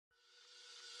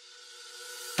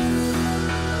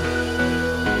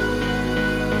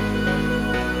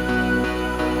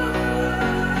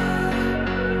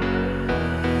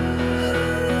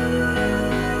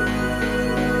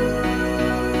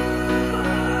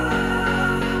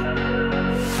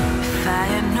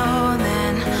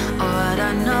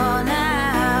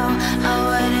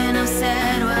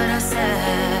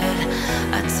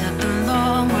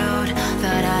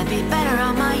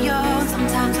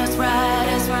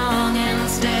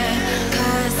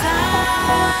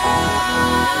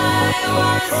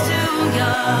was too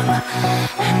young,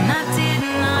 and I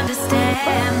didn't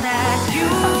understand that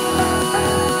you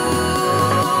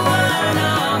were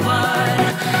the one,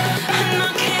 and I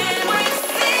can't wait to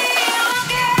see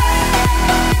you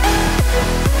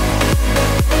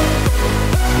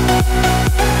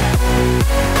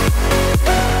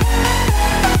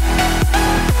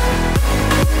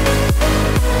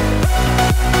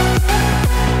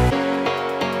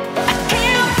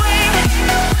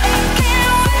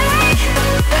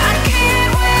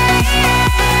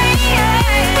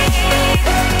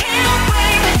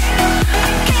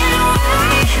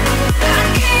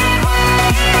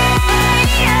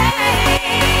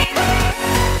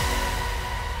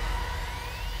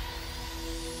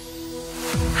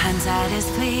hindsight is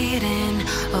fleeting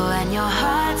when your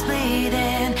heart's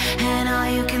bleeding and all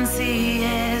you can see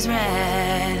is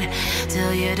red,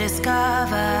 till you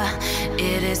discover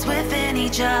it is within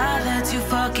each other to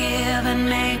forgive and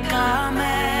make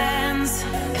amends.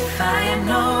 If I had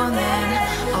known then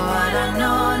what I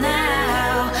know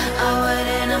now, I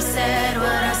wouldn't have said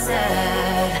what I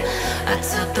said. I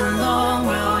took the long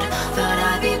road, thought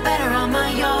I'd be better on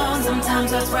my own.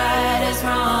 Sometimes what's right is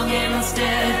wrong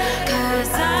instead,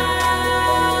 'cause I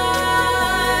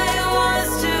was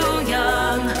too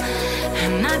young,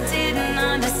 and I didn't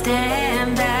understand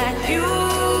that you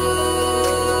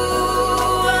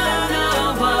were the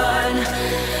one,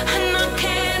 and I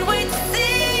can't wait to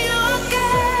see you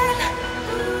again.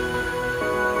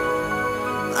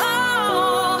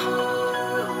 Oh,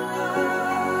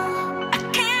 I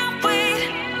can't wait,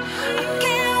 I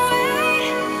can't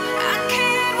wait, I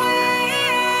can't wait,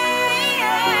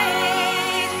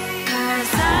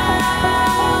 'cause I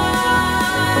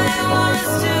was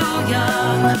too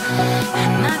young,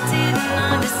 and I didn't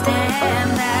understand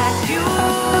that you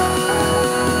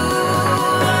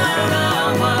were the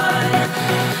one,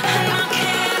 and I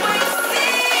can't wait to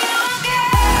see you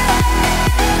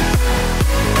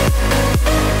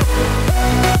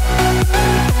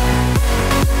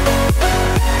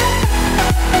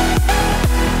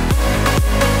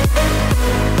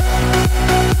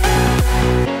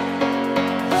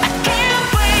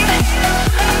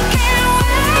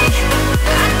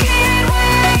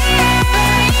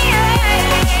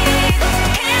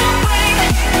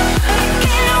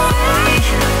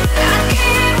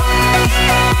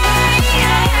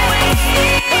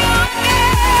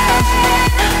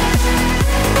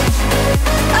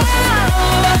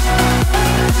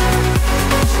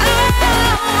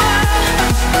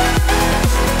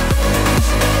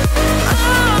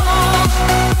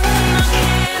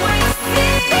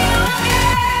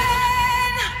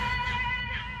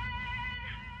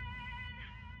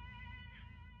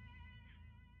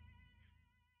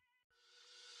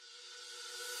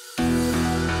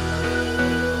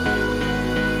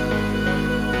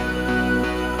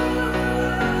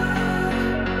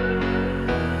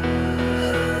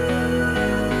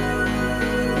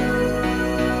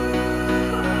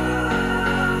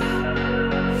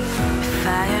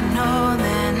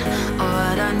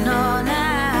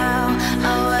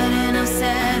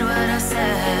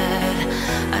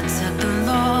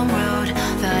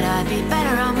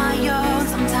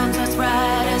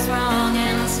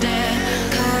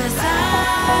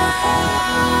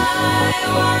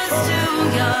was too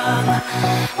young,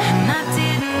 and I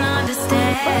didn't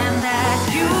understand that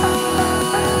you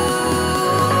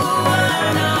were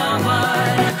the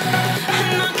one,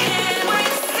 and I can't wait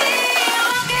to see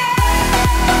you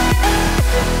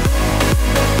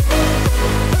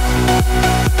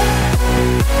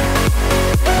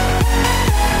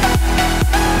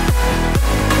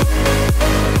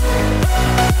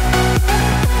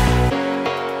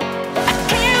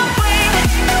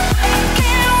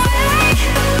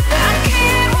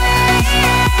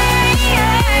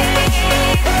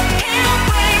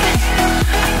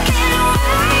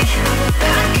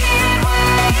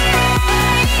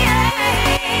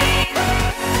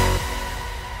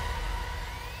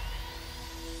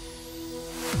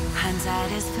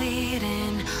hindsight is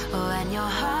fleeting when your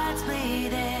heart's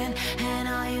bleeding and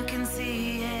all you can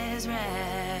see is red.